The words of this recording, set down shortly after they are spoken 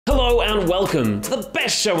and welcome to the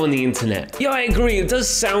best show on the internet. Yeah, I agree, it does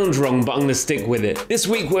sound wrong, but I'm gonna stick with it. This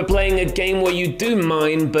week we're playing a game where you do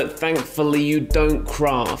mine, but thankfully you don't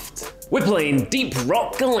craft. We're playing Deep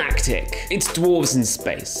Rock Galactic. It's dwarves in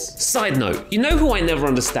space. Side note, you know who I never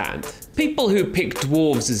understand? People who pick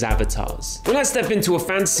dwarves as avatars. When I step into a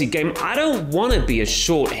fantasy game, I don't want to be a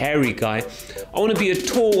short, hairy guy. I want to be a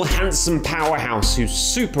tall, handsome powerhouse who's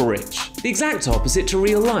super rich. The exact opposite to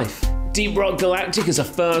real life. Deep Rock Galactic is a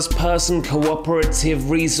first-person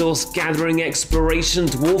cooperative resource-gathering exploration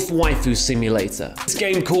dwarf waifu simulator. This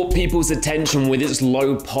game caught people's attention with its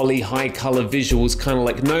low-poly, high-color visuals, kind of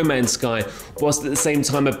like No Man's Sky, whilst at the same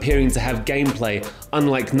time appearing to have gameplay,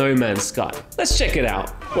 unlike No Man's Sky. Let's check it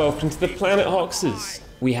out. Welcome to the planet Hoxes.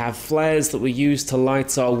 We have flares that we use to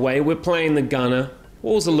light our way. We're playing the gunner.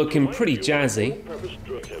 Walls are looking pretty jazzy.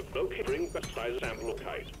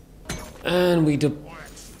 And we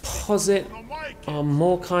deposit our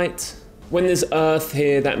Morkite. When there's earth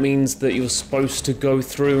here, that means that you're supposed to go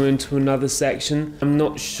through into another section. I'm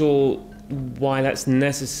not sure why that's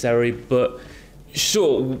necessary, but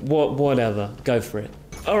sure, whatever, go for it.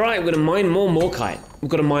 All right, we're gonna mine more Morkite. We've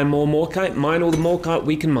got to mine more Morkite, mine all the Morkite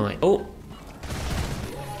we can mine. Oh.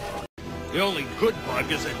 The only good bug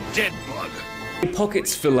is a dead bug. Your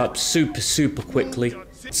pockets fill up super quickly,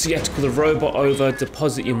 so you have to call the robot over,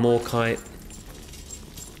 deposit your Morkite.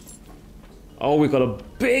 Oh, we've got a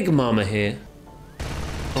big mama here.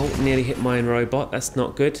 Oh, nearly hit my own robot. That's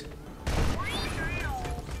not good.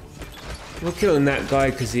 We're killing that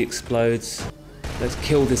guy because he explodes. Let's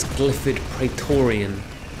kill this Glyphid Praetorian.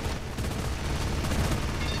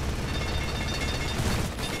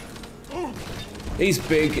 He's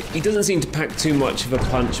big. He doesn't seem to pack too much of a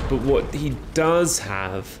punch, but what he does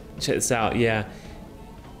have... Check this out, yeah.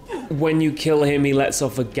 When you kill him, he lets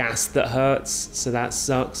off a gas that hurts, so that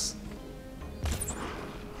sucks.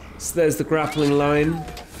 So there's the grappling line.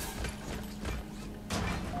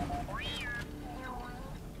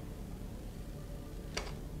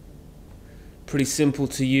 Pretty simple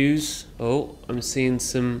to use. Oh, I'm seeing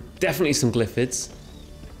definitely some glyphids.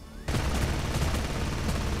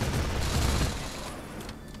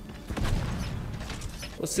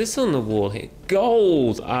 What's this on the wall here?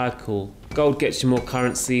 Gold! Ah, cool. Gold gets you more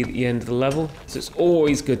currency at the end of the level, so it's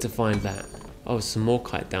always good to find that. Oh, there's some more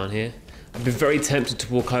kite down here. I've been very tempted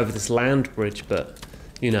to walk over this land bridge, but,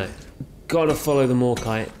 you know, gotta follow the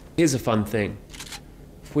Morkite. Here's a fun thing.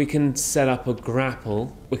 If we can set up a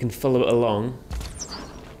grapple, we can follow it along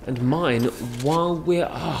and mine while we're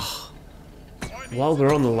on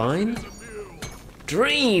the line?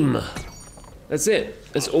 Dream! That's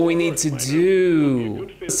it. That's all we need to do.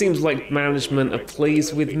 It seems like management are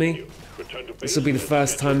pleased with me. This will be the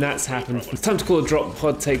first time that's happened. It's time to call a drop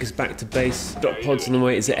pod, take us back to base. Drop pod's on the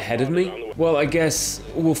way. Is it ahead of me? Well, I guess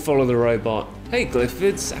we'll follow the robot. Hey,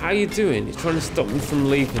 Glyphids, how you doing? You're trying to stop me from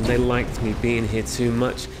leaving. They liked me being here too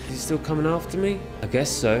much. Is he still coming after me? I guess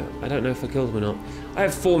so. I don't know if I killed him or not. I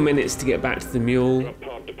have 4 minutes to get back to the mule,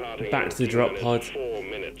 back to the drop pod.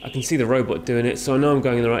 I can see the robot doing it, so I know I'm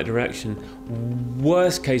going in the right direction.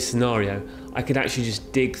 Worst case scenario, I could actually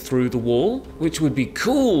just dig through the wall, which would be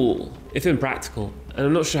cool, if impractical. And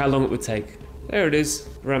I'm not sure how long it would take. There it is.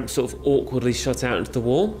 Ramp sort of awkwardly shot out into the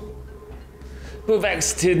wall. But we've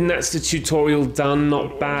exited and that's the tutorial done.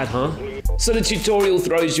 Not bad, huh? So the tutorial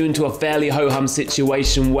throws you into a fairly ho-hum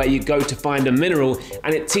situation where you go to find a mineral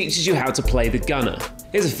and it teaches you how to play the gunner.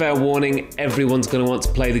 Here's a fair warning, everyone's gonna want to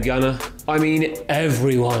play the gunner. I mean,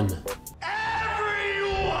 everyone.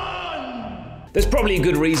 There's probably a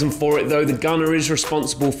good reason for it though. The gunner is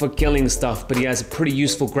responsible for killing stuff, but he has a pretty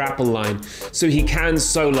useful grapple line, so he can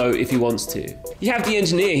solo if he wants to. You have the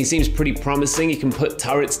engineer, he seems pretty promising, he can put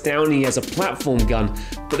turrets down, he has a platform gun,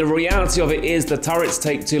 but the reality of it is the turrets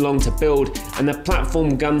take too long to build, and the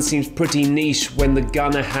platform gun seems pretty niche when the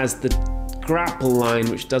gunner has the grapple line,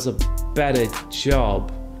 which does a better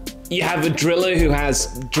job. You have a driller who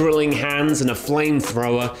has drilling hands and a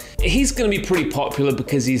flamethrower. He's going to be pretty popular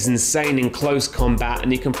because he's insane in close combat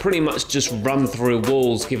and he can pretty much just run through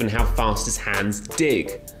walls given how fast his hands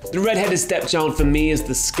dig. The red-headed stepchild for me is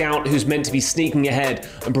the scout who's meant to be sneaking ahead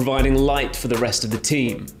and providing light for the rest of the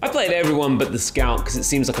team. I played everyone but the scout because it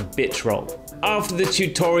seems like a bitch role. After the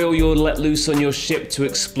tutorial, you're let loose on your ship to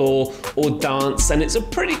explore or dance, and it's a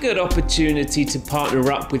pretty good opportunity to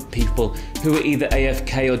partner up with people who are either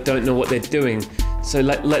AFK or don't know what they're doing. So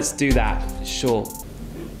let's do that, sure.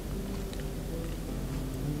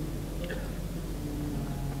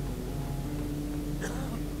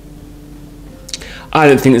 I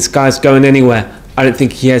don't think this guy's going anywhere. I don't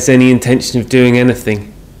think he has any intention of doing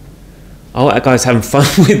anything. Oh, that guy's having fun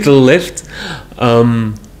with the lift.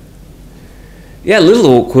 Yeah, a little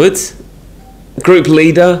awkward. Group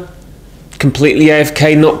leader, completely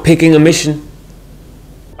AFK, not picking a mission.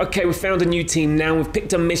 Okay, we found a new team now. We've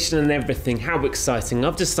picked a mission and everything. How exciting.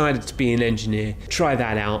 I've decided to be an engineer. Try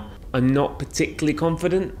that out. I'm not particularly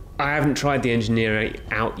confident. I haven't tried the engineer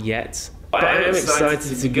out yet. But I am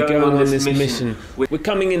excited to be going on this mission. We're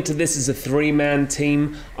coming into this as a 3-man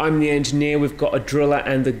team. I'm the engineer, we've got a driller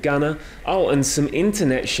and a gunner. Oh, and some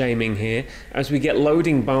internet shaming here as we get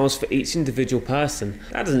loading bars for each individual person.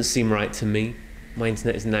 That doesn't seem right to me. My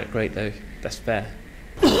internet isn't that great though. That's fair.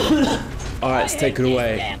 Alright, let's take it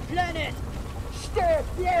away. Stop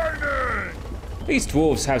whining! These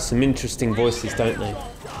dwarves have some interesting voices, don't they?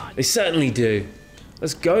 They certainly do.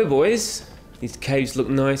 Let's go, boys. These caves look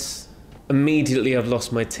nice. Immediately I've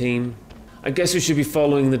lost my team. I guess we should be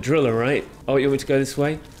following the driller, right? Oh, you want me to go this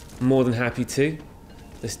way? I'm more than happy to.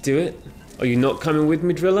 Let's do it. Are you not coming with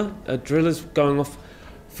me, driller? Driller's going off.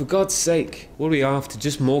 For God's sake, what are we after?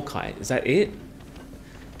 Just more kite. Is that it?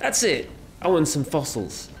 That's it. I want some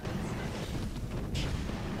fossils.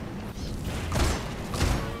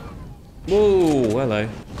 Whoa, hello.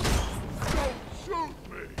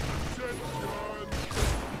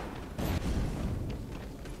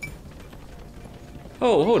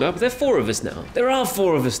 Oh, hold up, there are 4 of us now. There are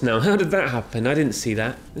 4 of us now. How did that happen? I didn't see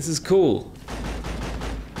that. This is cool.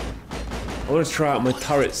 I want to try out my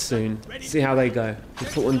turrets soon. See how they go. We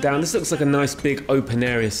put one down. This looks like a nice big open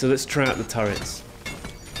area, so let's try out the turrets.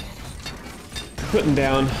 Put them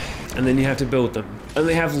down, and then you have to build them. And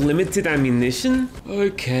they have limited ammunition?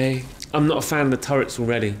 Okay. I'm not a fan of the turrets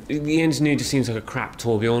already. The engineer just seems like a crap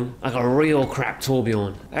Torbjorn. Like a real crap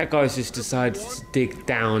Torbjorn. That guy's just decided to dig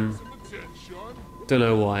down. Don't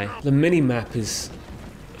know why. The mini-map is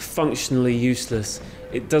functionally useless.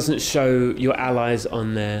 It doesn't show your allies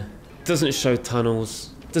on there. It doesn't show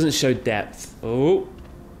tunnels. It doesn't show depth. Oh.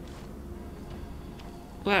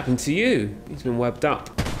 What happened to you? He's been webbed up.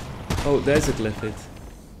 Oh, there's a glyphid.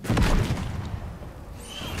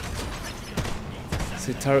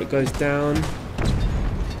 So turret goes down.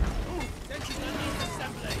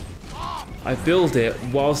 I build it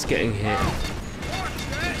whilst getting hit.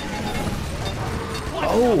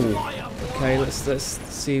 Oh! Okay, let's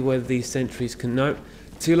see whether these sentries can... Nope,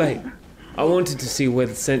 too late. I wanted to see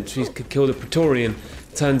whether sentries could kill the Praetorian.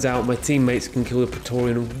 Turns out my teammates can kill the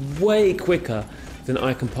Praetorian way quicker than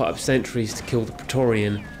I can put up sentries to kill the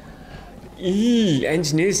Praetorian. Eee,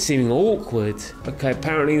 engineers seeming awkward. Okay,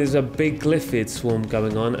 apparently there's a big glyphid swarm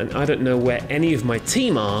going on, and I don't know where any of my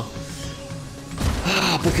team are.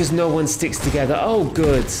 Because no one sticks together. Oh,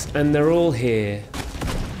 good. And they're all here.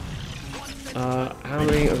 How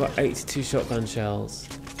many? I've got 82 shotgun shells.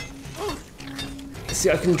 See,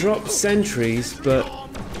 I can drop sentries, but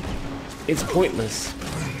it's pointless.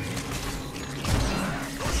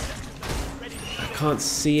 I can't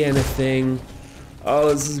see anything. Oh,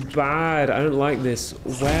 this is bad. I don't like this.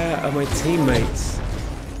 Where are my teammates?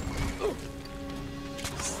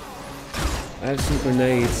 I have some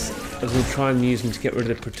grenades. I was going to try and use them to get rid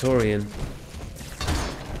of the Praetorian.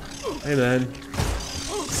 Hey man.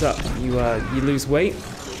 What's up? You lose weight?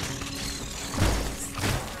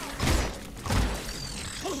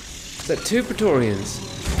 Is that 2 Praetorians?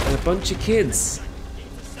 And a bunch of kids.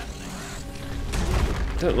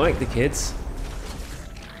 Don't like the kids.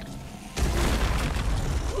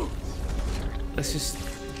 Let's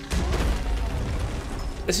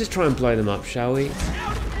just try and blow them up, shall we?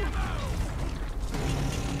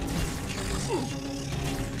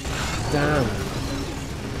 Damn.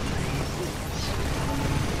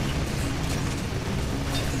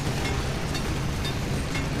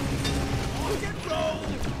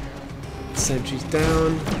 Sentries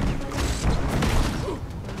down.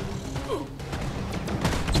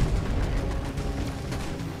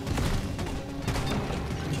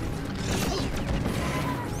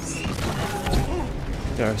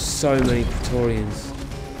 There are so many Praetorians.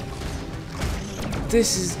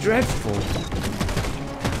 This is dreadful.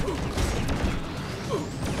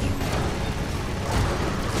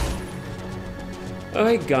 Oh,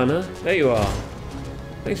 hey Gunner, there you are.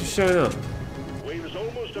 Thanks for showing up. Wave is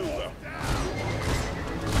almost over.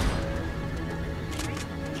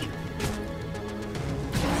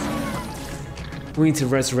 We need to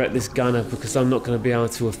resurrect this Gunner because I'm not going to be able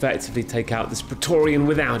to effectively take out this Praetorian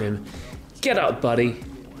without him. Get up, buddy.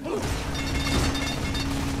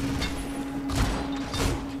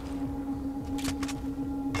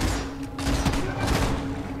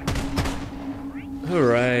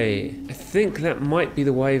 Hooray. I think that might be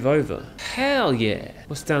the wave over. Hell yeah.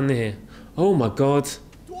 What's down there? Oh my god.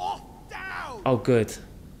 Oh good.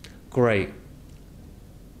 Great.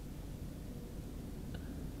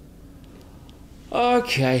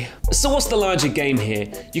 Okay, so what's the larger game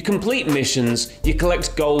here? You complete missions, you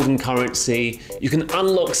collect gold and currency, you can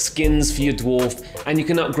unlock skins for your dwarf, and you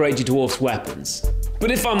can upgrade your dwarf's weapons.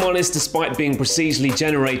 But if I'm honest, despite being procedurally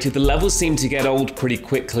generated, the levels seem to get old pretty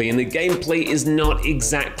quickly and the gameplay is not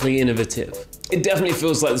exactly innovative. It definitely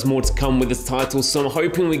feels like there's more to come with this title, so I'm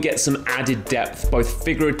hoping we get some added depth, both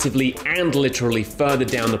figuratively and literally, further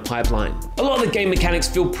down the pipeline. A lot of the game mechanics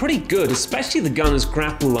feel pretty good, especially the gunner's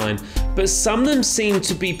grapple line, but some of them seem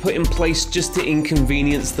to be put in place just to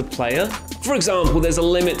inconvenience the player. For example, there's a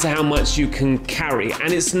limit to how much you can carry,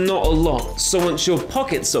 and it's not a lot, so once your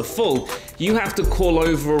pockets are full, you have to call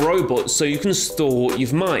over a robot so you can store what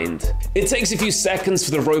you've mined. It takes a few seconds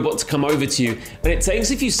for the robot to come over to you, and it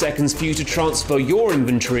takes a few seconds for you to transfer your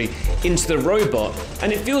inventory into the robot,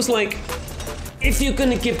 and it feels like if you're going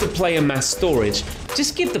to give the player mass storage,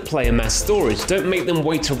 just give the player mass storage. Don't make them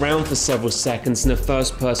wait around for several seconds in a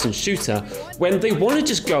first-person shooter when they want to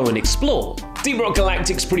just go and explore. DWARF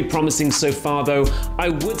Galactic's pretty promising so far though. I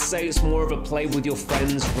would say it's more of a play with your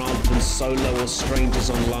friends rather than solo or strangers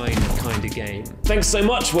online kind of game. Thanks so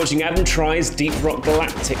much for watching Adam Tries DWARF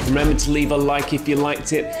Galactic. Remember to leave a like if you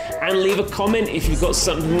liked it, and leave a comment if you've got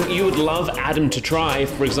something you would love Adam to try.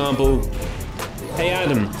 For example, hey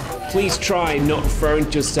Adam, please try not referring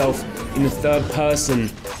to yourself in the third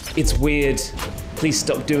person. It's weird. Please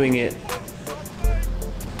stop doing it.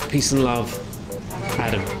 Peace and love,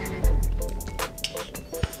 Adam.